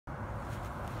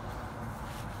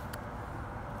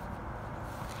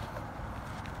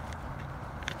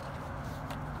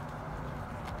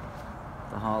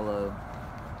hollow.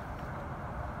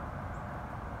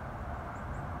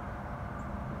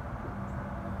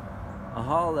 A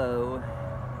hollow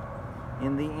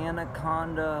in the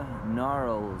anaconda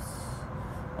gnarls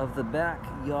of the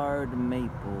backyard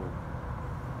maple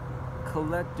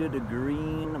collected a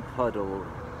green puddle.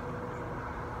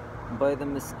 By the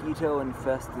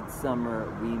mosquito-infested summer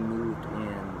we moved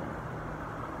in.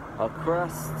 A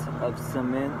crust of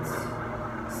cement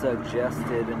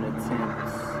suggested an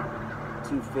attempt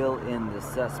to fill in the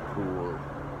cesspool.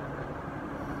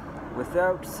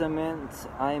 Without cement,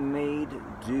 I made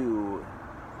do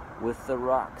with the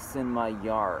rocks in my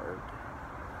yard.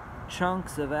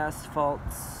 Chunks of asphalt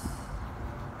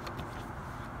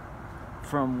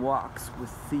from walks with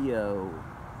Theo.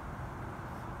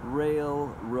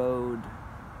 Railroad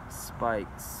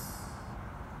spikes.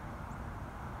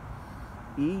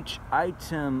 Each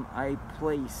item I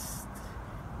placed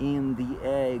in the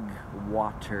egg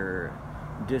water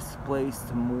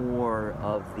displaced more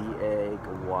of the egg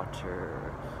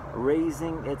water,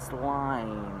 raising its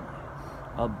line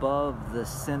above the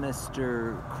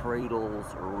sinister cradle's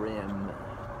rim.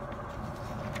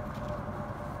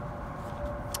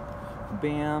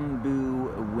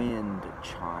 Bamboo wind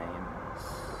chimes.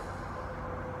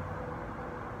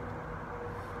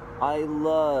 I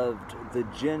loved the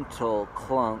gentle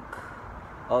clunk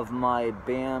of my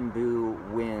bamboo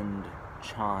wind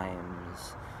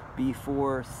chimes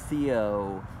before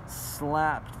Theo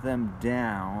slapped them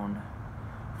down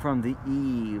from the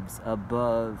eaves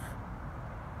above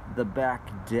the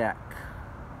back deck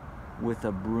with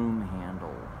a broom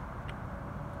handle.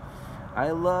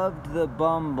 I loved the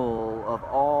bumble of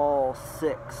all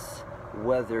 6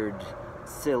 weathered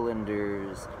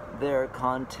cylinders, their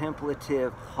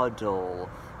contemplative huddle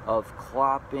of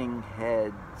clopping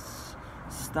heads,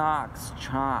 stalks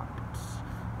chopped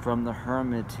from the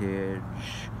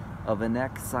hermitage of an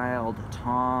exiled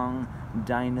Tang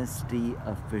dynasty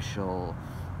official,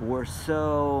 or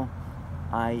so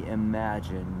I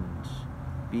imagined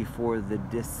before the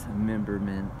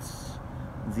dismemberment,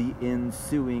 the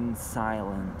ensuing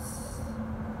silence.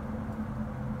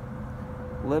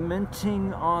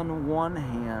 Lamenting on one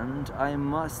hand, I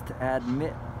must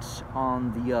admit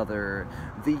on the other,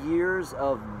 the years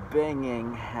of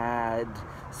banging had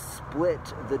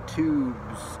split the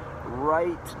tubes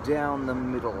right down the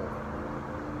middle.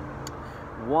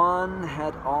 One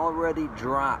had already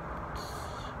dropped.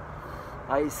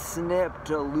 I snipped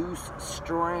a loose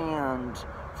strand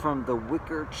from the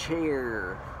wicker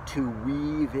chair to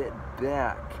weave it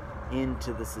back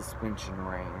into the suspension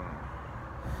ring.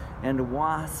 And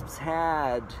wasps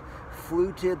had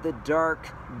fluted the dark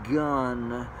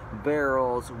gun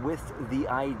barrels with the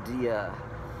idea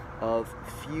of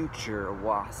future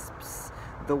wasps,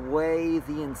 the way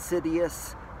the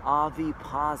insidious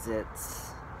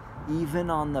oviposits,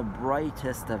 even on the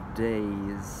brightest of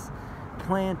days,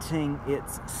 planting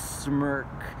its smirk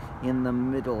in the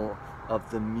middle of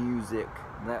the music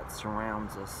that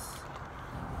surrounds us.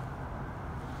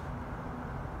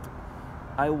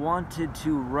 I wanted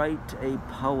to write a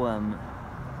poem.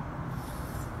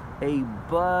 A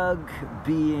bug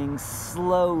being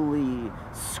slowly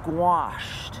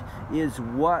squashed is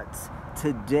what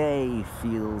today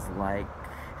feels like.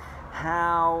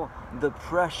 How the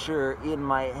pressure in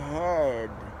my head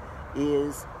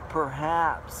is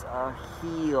perhaps a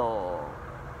heel.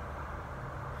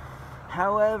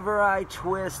 However I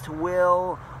twist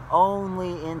will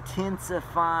only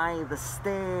intensify the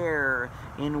stare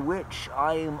in which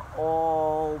I am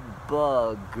all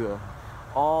bug,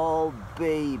 all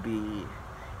baby,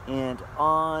 and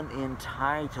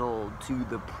unentitled to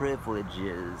the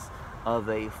privileges of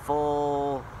a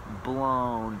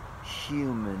full-blown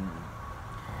human.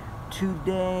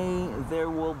 Today there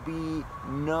will be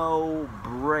no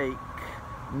break,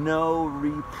 no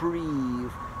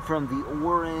reprieve from the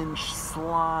orange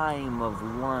slime of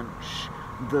lunch,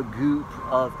 the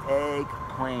goop of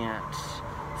eggplant.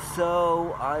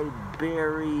 So I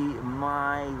bury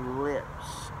my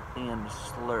lips and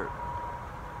slurp.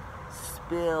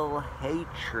 Spill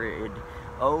hatred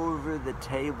over the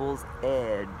table's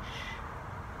edge.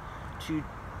 To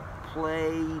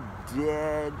play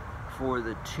dead for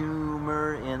the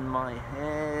tumor in my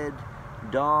head.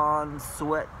 Don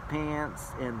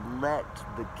sweatpants and let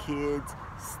the kids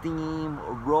steam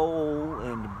roll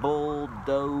and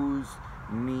bulldoze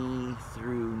me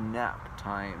through nap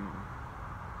time.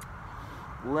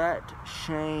 Let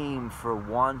shame for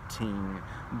wanting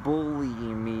bully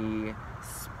me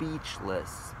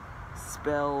speechless,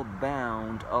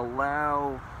 spellbound,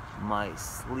 allow my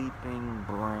sleeping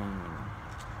brain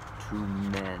to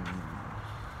mend.